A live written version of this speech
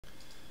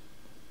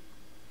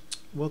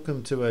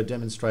Welcome to a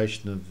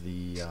demonstration of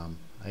the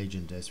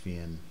Agent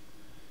SVN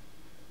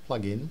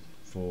plugin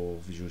for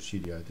Visual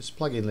Studio. This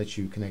plugin lets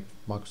you connect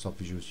Microsoft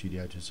Visual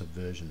Studio to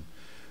Subversion.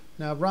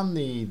 Now I've run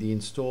the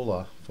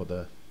installer for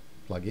the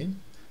plugin,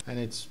 and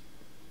it's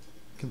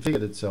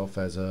configured itself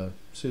as a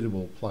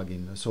suitable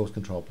plugin, a source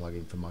control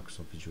plugin for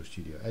Microsoft Visual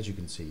Studio, as you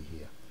can see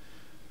here.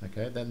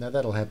 Okay, now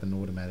that'll happen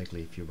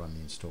automatically if you run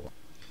the installer.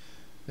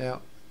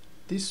 Now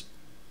this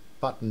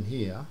button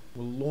here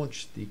will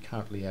launch the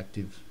currently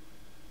active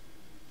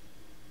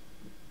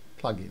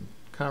plugin,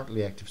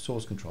 currently active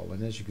source control,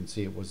 and as you can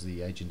see it was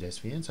the Agent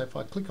SVN. So if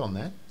I click on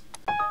that,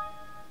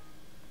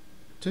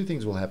 two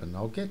things will happen.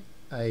 I'll get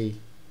a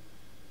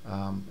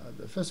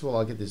first of all,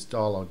 I'll get this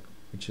dialog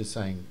which is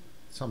saying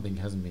something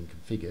hasn't been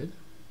configured,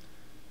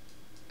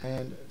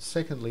 and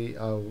secondly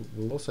I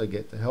will also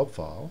get the help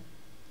file,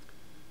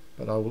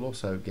 but I will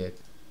also get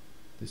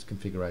this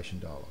configuration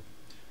dialog.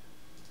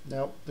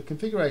 Now the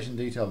configuration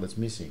detail that's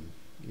missing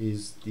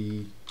is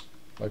the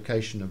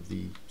location of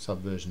the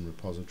Subversion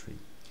repository.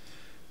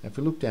 Now if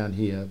we look down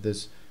here,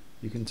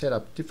 you can set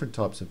up different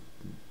types of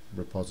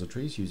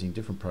repositories using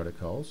different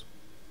protocols.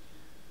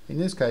 In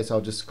this case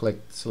I'll just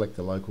select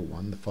the local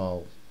one, the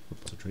file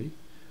repository,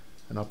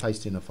 and I'll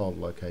paste in a folder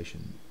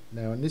location.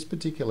 Now in this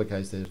particular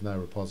case there's no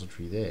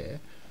repository there,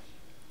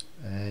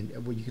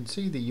 and well, you can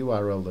see the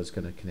URL that's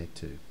going to connect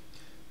to.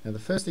 Now the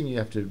first thing you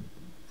have to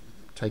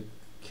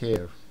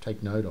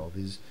take note of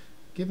is,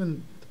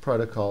 given the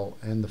protocol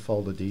and the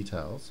folder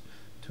details,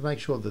 to make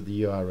sure that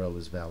the URL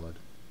is valid.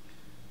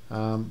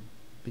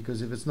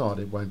 Because if it's not,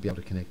 it won't be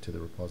able to connect to the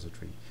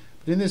repository.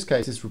 But in this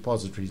case, this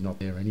repository is not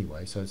there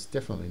anyway, so it's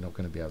definitely not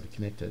going to be able to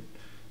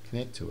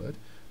connect to it.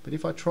 But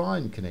if I try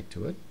and connect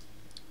to it,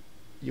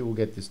 you will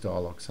get this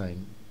dialog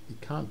saying you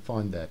can't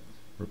find that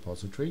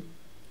repository.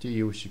 Do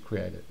you wish to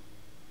create it?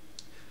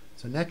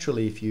 So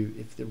naturally,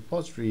 if the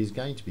repository is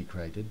going to be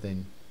created,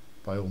 then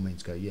by all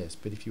means go yes.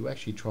 But if you're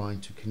actually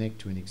trying to connect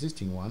to an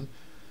existing one,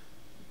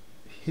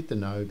 hit the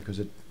no, because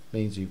it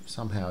means you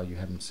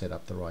haven't set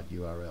up the right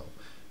URL.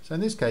 So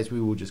in this case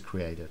we will just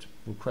create it.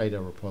 We'll create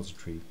a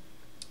repository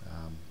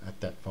at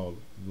that folder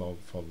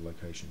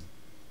location.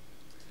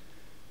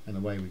 And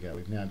away we go.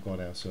 We've now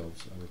got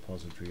ourselves a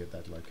repository at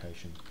that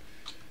location.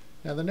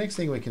 Now the next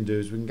thing we can do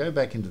is we can go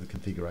back into the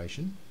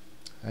configuration,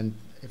 and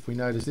if we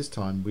notice this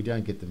time we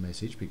don't get the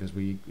message because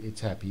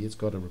it's happy, it's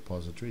got a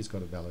repository, it's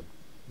got a valid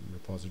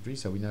repository,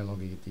 so we no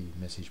longer get the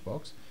message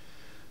box.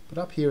 But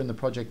up here in the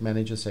project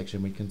manager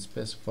section we can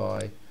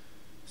specify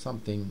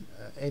something,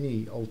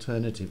 any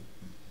alternative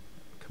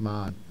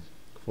command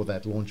for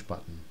that launch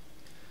button.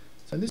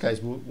 So in this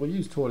case we'll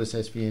use Tortoise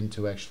SVN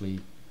to actually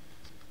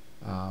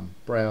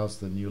browse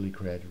the newly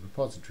created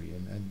repository,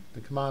 and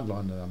the command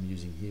line that I'm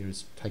using here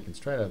is taken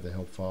straight out of the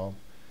help file,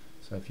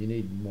 so if you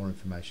need more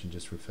information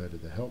just refer to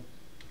the help.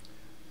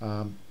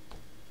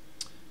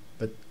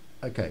 But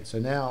okay, so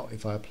now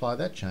if I apply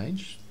that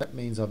change, that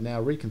means I've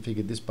now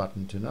reconfigured this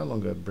button to no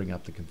longer bring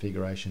up the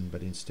configuration,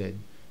 but instead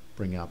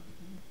bring up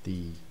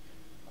the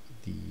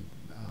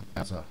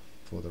browser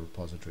for the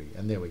repository.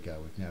 And there we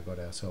go, we've now got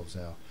ourselves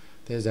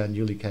there's our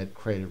newly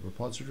created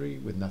repository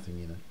with nothing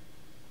in it.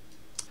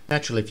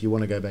 Naturally, if you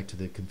want to go back to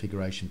the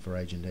configuration for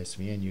Agent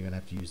SVN, you're going to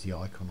have to use the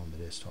icon on the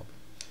desktop.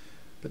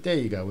 But there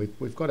you go,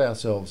 we've got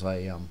ourselves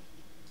a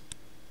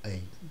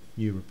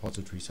new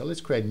repository. So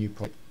let's create a new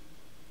project,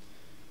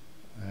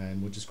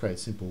 and we'll just create a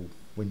simple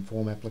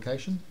WinForm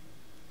application.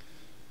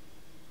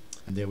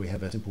 And there we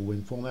have a simple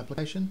WinForm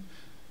application,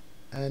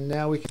 and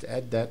now we can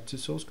add that to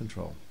source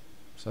control.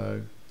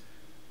 So,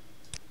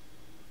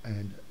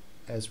 and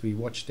as we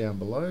watch down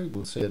below,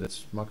 we'll see that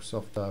it's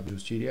Microsoft Visual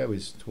Studio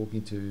is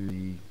talking to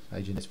the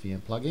Agent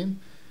SVN plugin.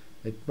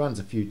 It runs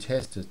a few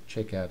tests to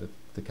check out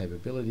the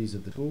capabilities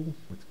of the tool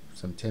with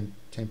some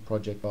temp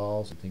project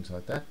files and things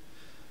like that.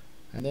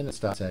 And then it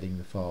starts adding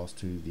the files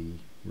to the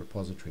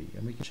repository.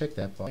 And we can check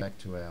that by back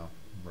to our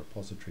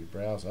repository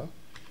browser,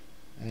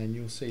 and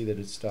you'll see that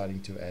it's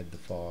starting to add the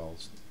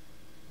files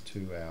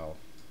to our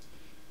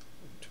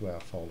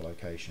folder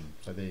location.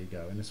 So there you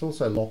go, and it's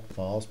also locked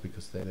files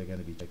because they're going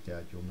to be checked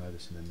out. You'll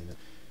notice in a minute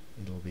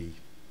it'll be,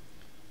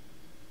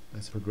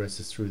 as it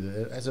progresses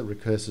through as it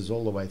recurses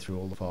all the way through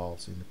all the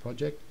files in the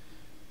project,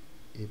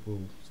 it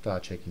will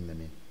start checking them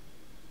in.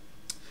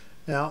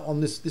 Now on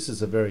this is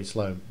it's a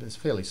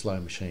fairly slow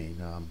machine,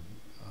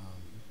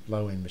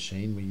 low-end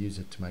machine. We use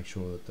it to make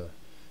sure that the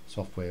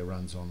software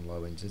runs on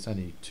low ends. It's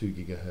only 2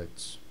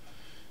 gigahertz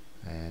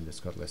and it's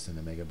got less than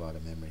a megabyte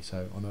of memory.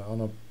 So on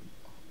a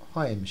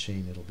high-end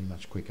machine it'll be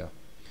much quicker.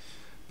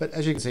 But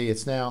as you can see,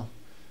 it's now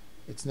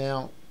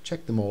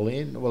checked them all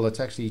in. Well, it's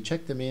actually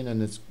checked them in,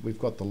 and we've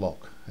got the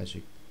lock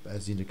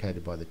as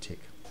indicated by the tick.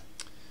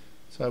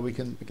 So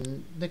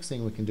next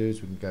thing we can do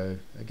is we can go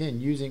again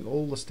using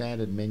all the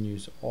standard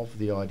menus of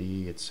the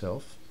IDE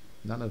itself.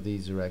 None of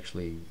these are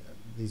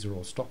these are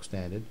all stock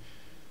standard.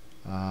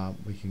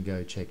 We can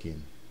go check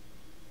in.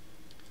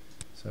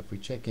 So if we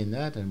check in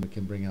that, and we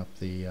can bring up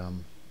the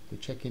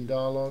check-in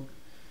dialog,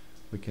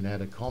 we can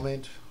add a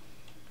comment.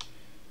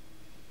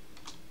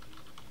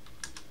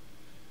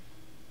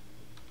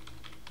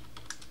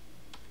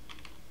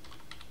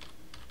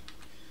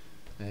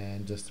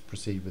 and just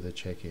proceed with a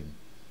check-in.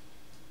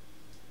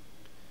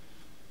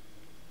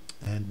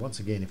 And once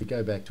again, if we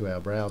go back to our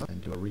browser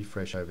and do a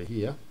refresh over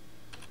here,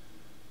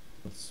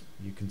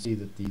 you can see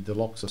that the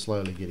locks are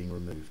slowly getting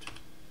removed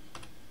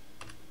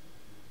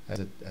as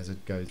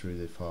it goes through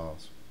the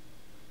files.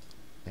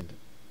 And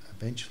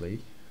eventually,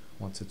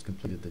 once it's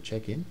completed the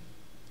check-in,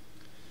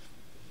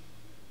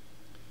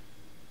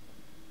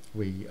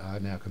 we are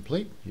now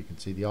complete. You can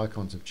see the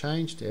icons have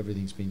changed,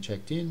 everything's been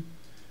checked in,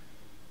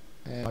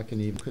 and I can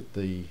even look at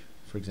the,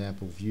 for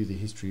example, view the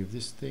history of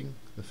this thing,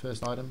 the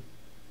first item.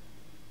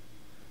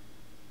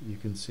 You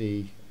can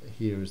see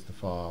here is the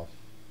file,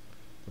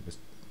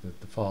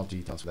 the file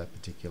details for that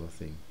particular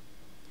thing,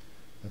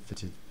 that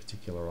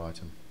particular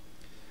item.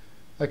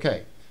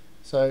 Okay,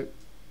 so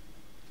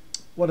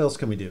what else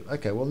can we do?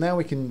 Okay, well now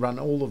we can run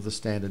all of the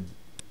standard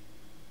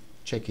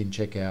check-in,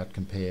 check-out,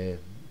 compare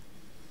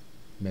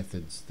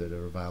methods that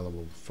are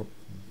available for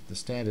the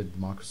standard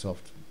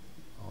Microsoft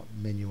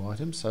menu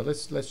items. So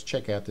let's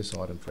check out this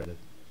item for edit.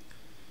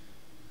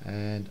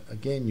 And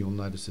again, you'll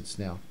notice it's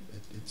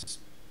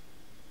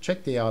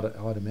checked the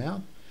item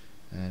out.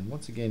 And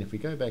once again, if we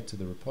go back to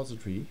the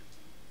repository,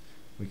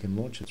 we can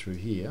launch it through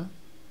here.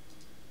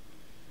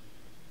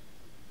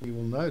 We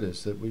will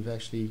notice that we've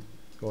actually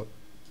got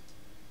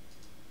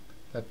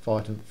that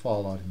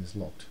file item is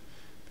locked.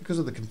 Because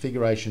of the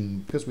configuration,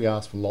 because we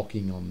asked for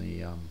locking on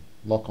the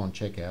lock on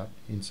checkout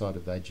inside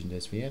of the Agent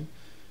SVN,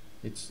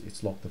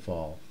 it's locked the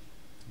file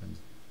and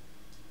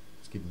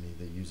it's given me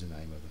the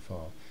username of the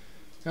file.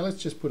 Now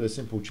let's just put a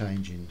simple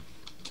change in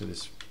to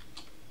this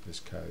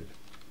code.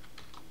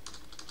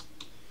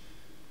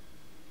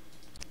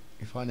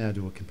 If I now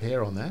do a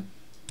compare on that,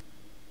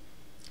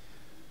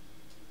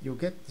 you'll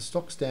get the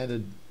stock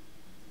standard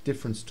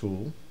difference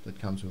tool that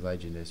comes with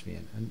Agent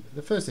SVN. And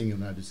the first thing you'll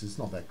notice is it's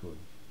not that good.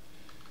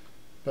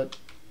 But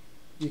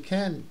you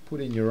can put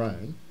in your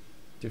own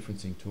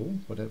differencing tool,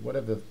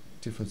 whatever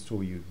difference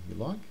tool you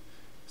like.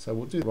 So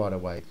we'll do it right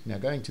away. Now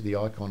going to the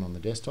icon on the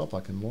desktop, I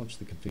can launch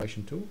the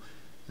configuration tool.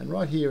 And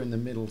right here in the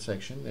middle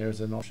section, there is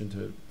an option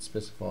to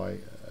specify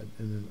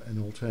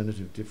an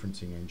alternative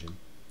differencing engine.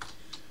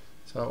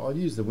 So I'll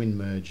use the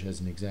WinMerge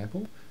as an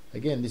example.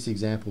 Again, this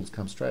example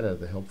comes straight out of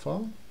the help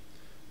file,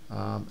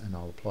 and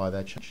I'll apply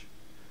that change.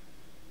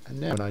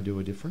 And now when I do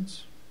a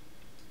difference,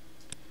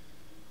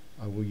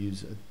 I will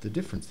use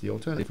the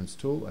alternative difference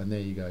tool, and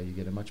there you go, you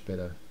get a much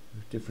better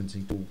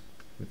differencing tool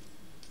with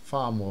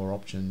far more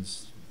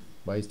options,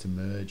 ways to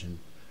merge, and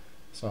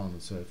so on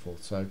and so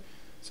forth. So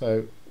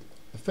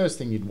the first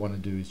thing you'd want to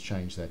do is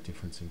change that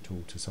differencing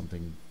tool to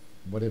something,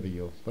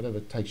 whatever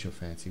takes your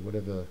fancy,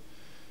 whatever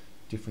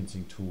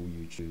differencing tool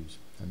you choose,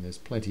 and there's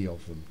plenty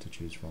of them to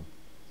choose from.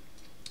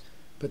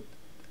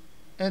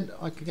 And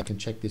I can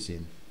check this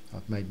in.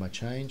 I've made my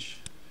change.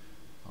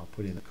 I'll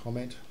put in a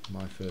comment,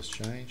 my first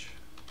change.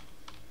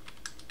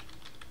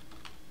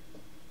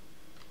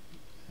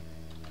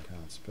 And I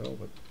can't spell,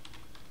 but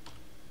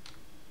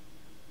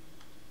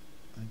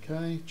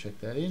okay,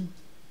 check that in.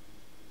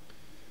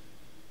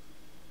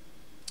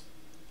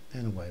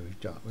 And away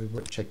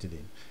we've checked it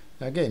in.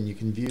 Now again, you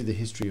can view the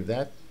history of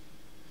that.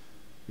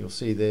 You'll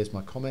see there's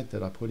my comment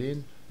that I put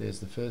in. There's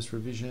the first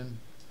revision.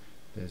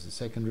 There's the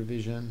second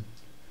revision.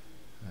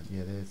 And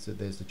yeah,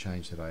 there's the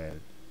change that I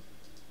added.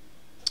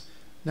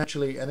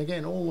 Naturally, and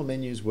again, all the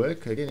menus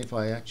work. Again, if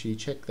I actually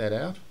check that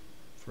out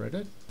for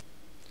edit,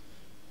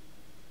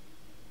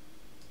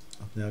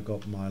 I've now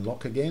got my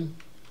lock again.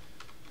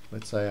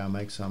 Let's say I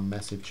make some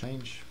massive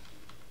change.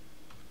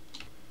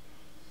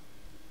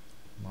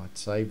 Might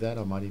save that.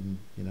 I might even,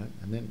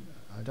 and then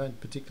I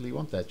don't particularly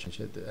want that change.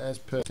 As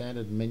per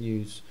standard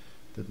menus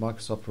that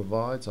Microsoft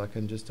provides, I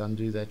can just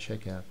undo that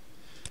checkout.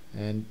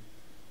 And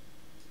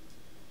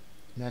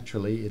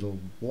naturally, it'll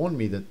warn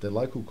me that the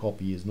local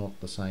copy is not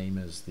the same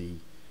as the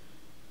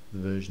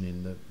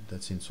version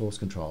that's in source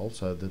control,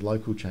 so the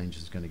local change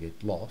is going to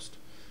get lost.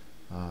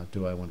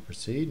 Do I want to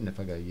proceed? And if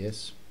I go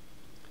yes,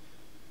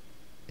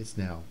 it's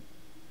now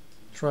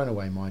thrown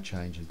away my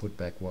change and put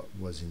back what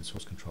was in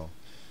source control.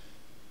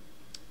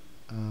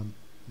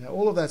 Now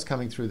all of that's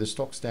coming through the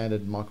stock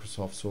standard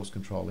Microsoft source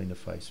control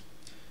interface.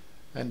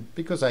 And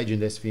because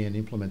Agent SVN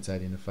implements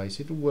that interface,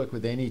 it'll work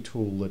with any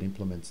tool that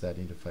implements that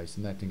interface,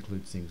 and that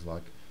includes things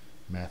like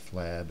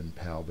MATLAB and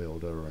Power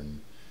Builder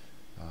and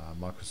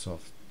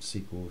Microsoft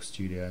SQL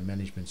Studio,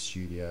 Management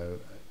Studio.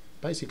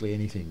 Basically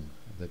anything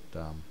that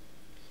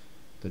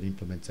that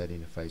implements that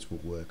interface will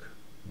work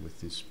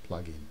with this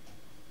plugin.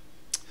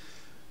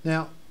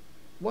 Now,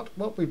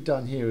 what we've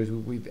done here is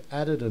we've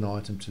added an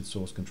item to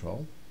source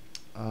control.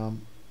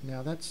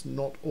 Now that's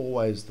not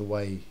always the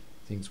way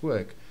things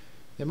work.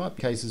 There might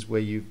be cases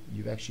where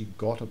you've actually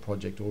got a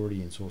project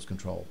already in source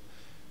control.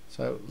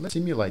 So let's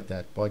simulate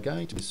that by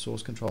going to the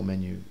source control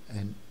menu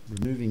and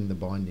removing the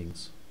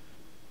bindings.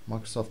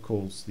 Microsoft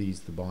calls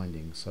these the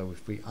bindings. So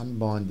if we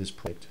unbind this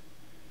project,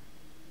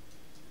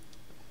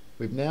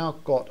 we've now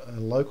got a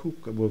local,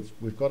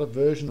 we've got a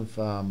version of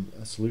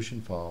a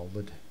solution file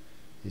that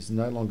is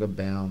no longer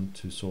bound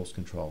to source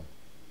control.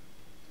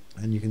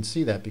 And you can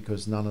see that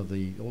because none of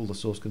all the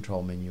source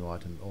control menu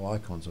item or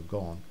icons are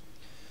gone.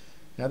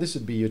 Now this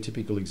would be your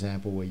typical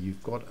example where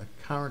you've got a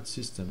current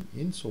system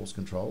in source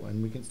control,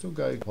 and we can still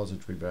go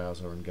repository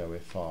browser and go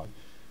F5.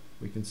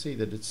 We can see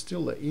that it's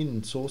still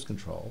in source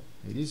control.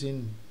 It is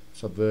in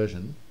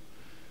Subversion,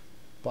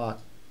 but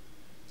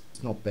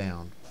it's not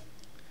bound.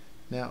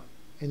 Now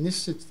in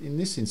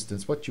this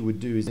instance, what you would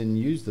do is then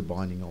use the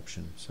binding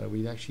option. So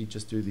we'd actually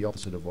just do the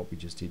opposite of what we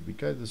just did. We'd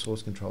go to the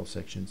source control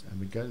sections and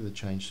we'd go to the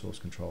change source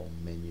control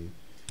menu,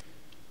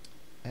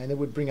 and it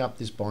would bring up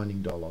this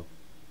binding dialog.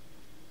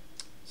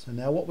 So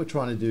now what we're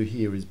trying to do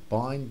here is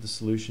bind the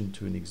solution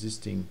to an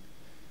existing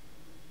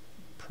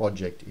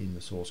project in the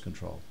source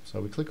control.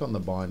 So we click on the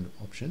bind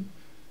option,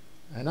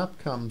 and up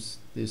comes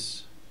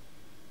this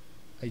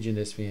Agent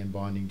SVN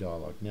binding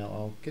dialog. Now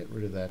I'll get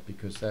rid of that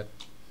because that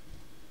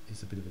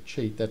is a bit of a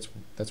cheat. That's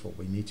what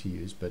we need to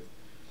use. But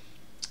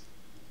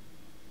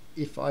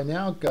if I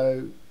now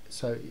go,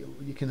 so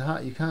you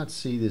can't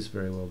see this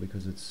very well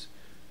because it's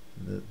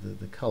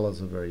the colors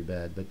are very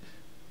bad. But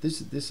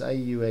this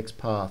AUX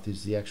path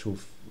is the actual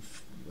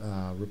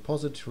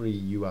repository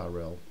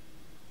URL,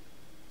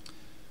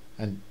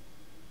 and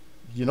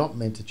you're not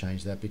meant to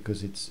change that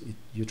because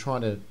you're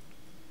trying to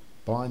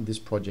bind this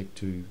project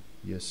to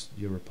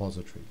your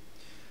repository.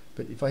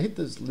 But if I hit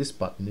this list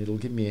button, it'll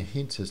give me a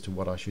hint as to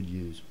what I should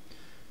use.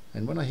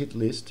 And when I hit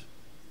list,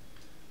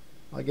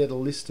 I get a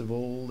list of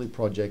all the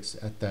projects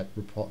at that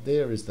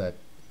there is that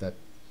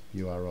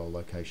URL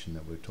location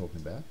that we're talking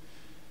about.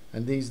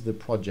 And these are the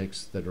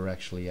projects that are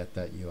actually at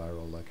that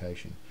URL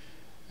location.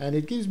 And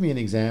it gives me an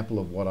example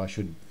of what I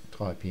should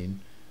type in.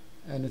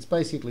 And it's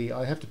basically,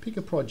 I have to pick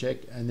a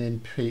project and then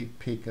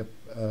pick a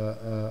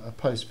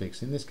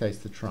postfix, in this case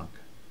the trunk.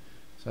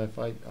 So if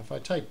I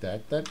take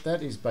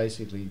that is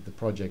basically the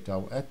project.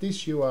 At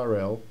this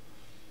URL,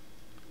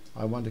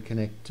 I want to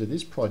connect to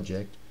this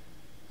project,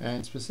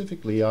 and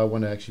specifically I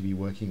want to actually be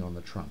working on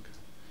the trunk.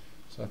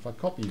 So if I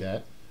copy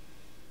that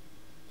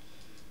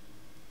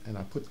and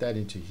I put that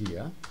into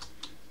here,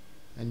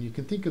 and you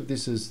can think of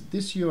this as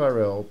this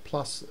URL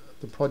plus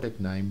the project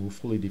name will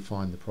fully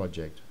define the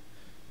project.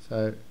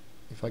 So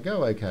if I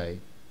go OK,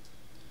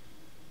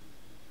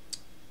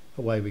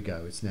 away we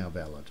go. It's now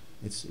valid.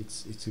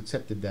 It's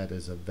accepted that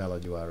as a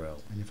valid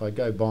URL. And if I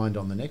go bind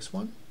on the next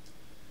one,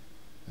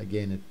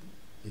 again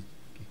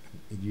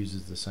it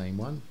uses the same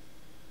one,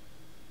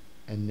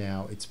 and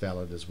now it's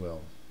valid as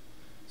well.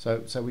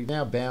 So we've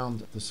now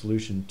bound the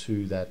solution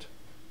to that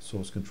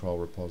source control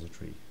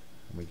repository,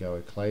 and we go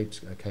OK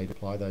to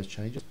apply those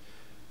changes,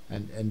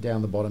 and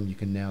down the bottom you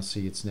can now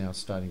see it's now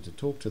starting to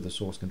talk to the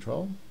source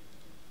control,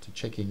 to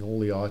checking all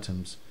the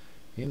items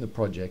in the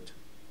project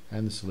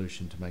and the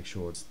solution to make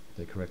sure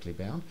they're correctly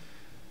bound.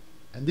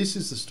 And this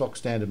is the stock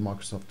standard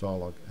Microsoft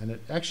dialog, and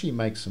it actually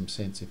makes some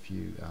sense if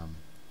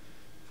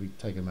we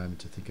take a moment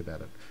to think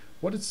about it.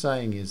 What it's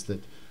saying is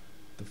that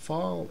the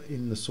file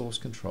in the source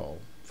control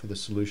for the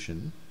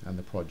solution and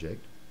the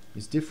project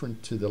is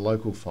different to the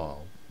local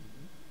file,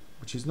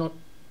 which is not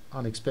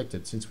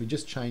unexpected since we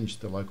just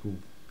changed the local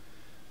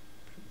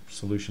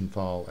solution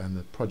file and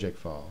the project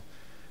file.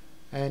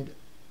 And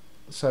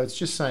so it's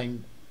just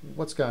saying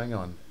what's going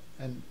on.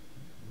 And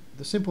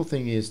the simple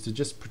thing is to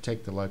just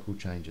protect the local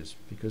changes,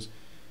 because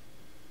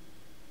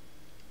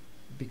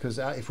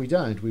if we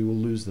don't, we will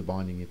lose the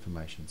binding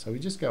information. So we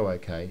just go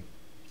OK,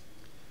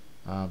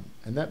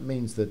 and that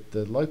means that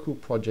the local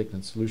project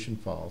and solution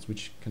files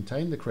which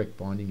contain the correct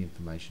binding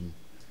information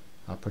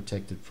are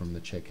protected from the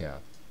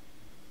checkout.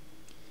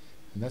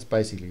 And that's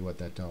basically what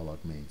that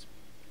dialog means.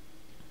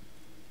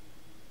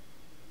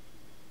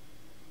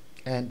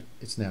 And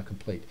it's now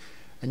complete.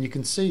 And you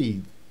can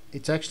see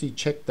it's actually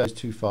checked those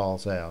two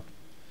files out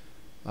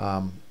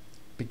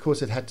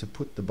because it had to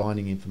put the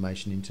binding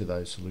information into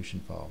those solution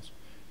files.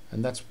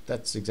 And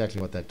that's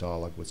exactly what that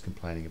dialog was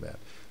complaining about.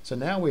 So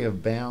now we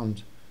have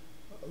bound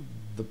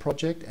the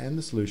project and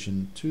the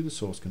solution to the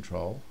source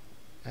control,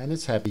 and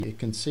it's happy. It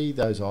can see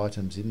those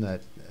items in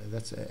that.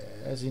 That's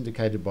as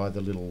indicated by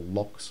the little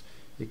locks.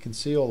 It can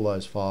see all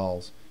those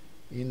files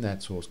in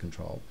that source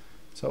control.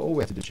 So all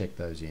we have to do is check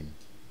those in.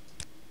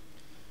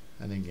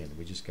 And again,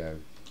 we just go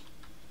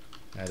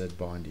added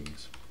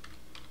bindings.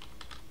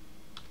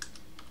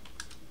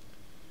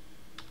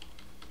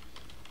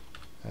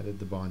 Added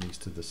the bindings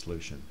to the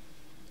solution,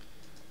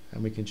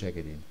 and we can check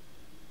it in.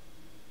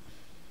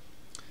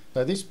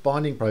 So this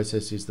binding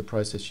process is the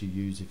process you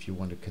use if you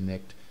want to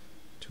connect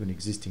to an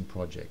existing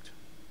project.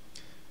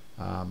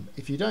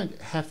 If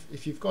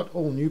you've got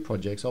all new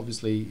projects,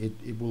 obviously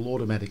it will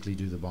automatically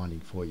do the binding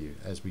for you,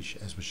 as was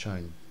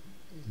shown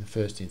in the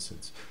first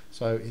instance.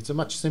 So it's a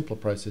much simpler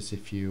process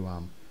if you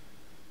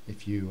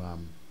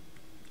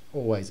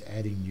always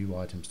adding new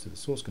items to the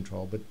source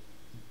control, but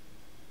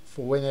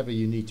for whenever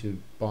you need to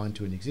bind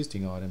to an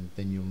existing item,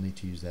 then you'll need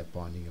to use that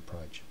binding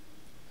approach.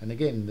 And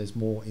again, there's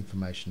more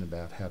information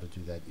about how to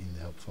do that in the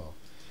help file.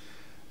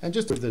 And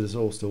just to prove that it's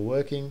all still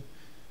working,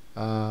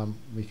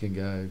 we can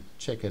go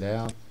check it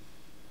out.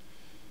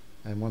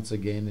 And once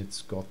again,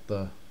 it's got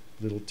the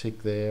little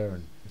tick there.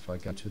 And if I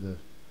go to the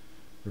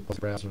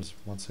browsers,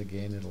 once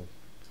again it'll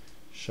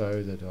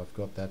show that I've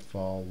got that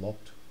file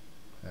locked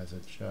as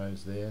it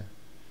shows there.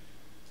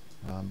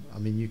 I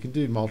mean, you can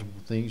do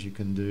multiple things. You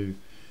can do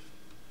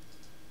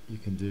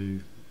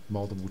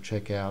multiple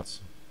checkouts.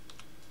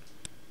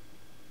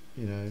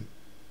 You know,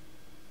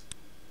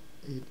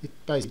 it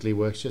basically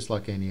works just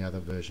like any other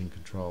version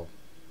control,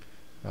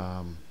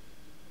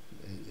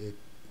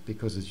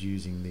 because it's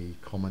using the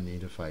common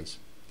interface.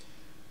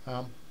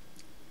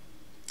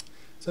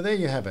 So there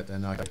you have it,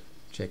 and I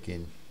check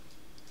in,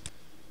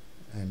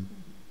 and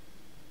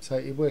so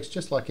it works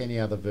just like any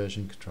other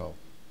version control.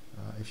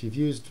 If you've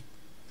used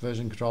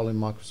version control in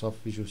Microsoft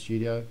Visual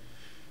Studio,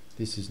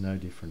 this is no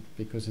different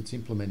because it's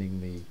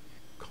implementing the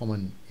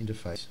common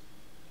interface.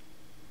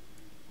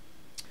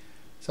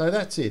 So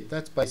that's it.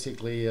 That's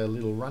basically a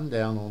little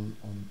rundown on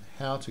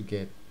how to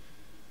get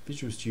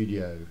Visual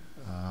Studio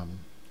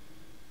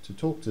to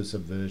talk to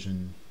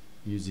Subversion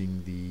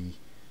using the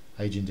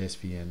Agent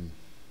SVN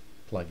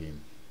plugin.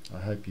 I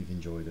hope you've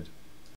enjoyed it.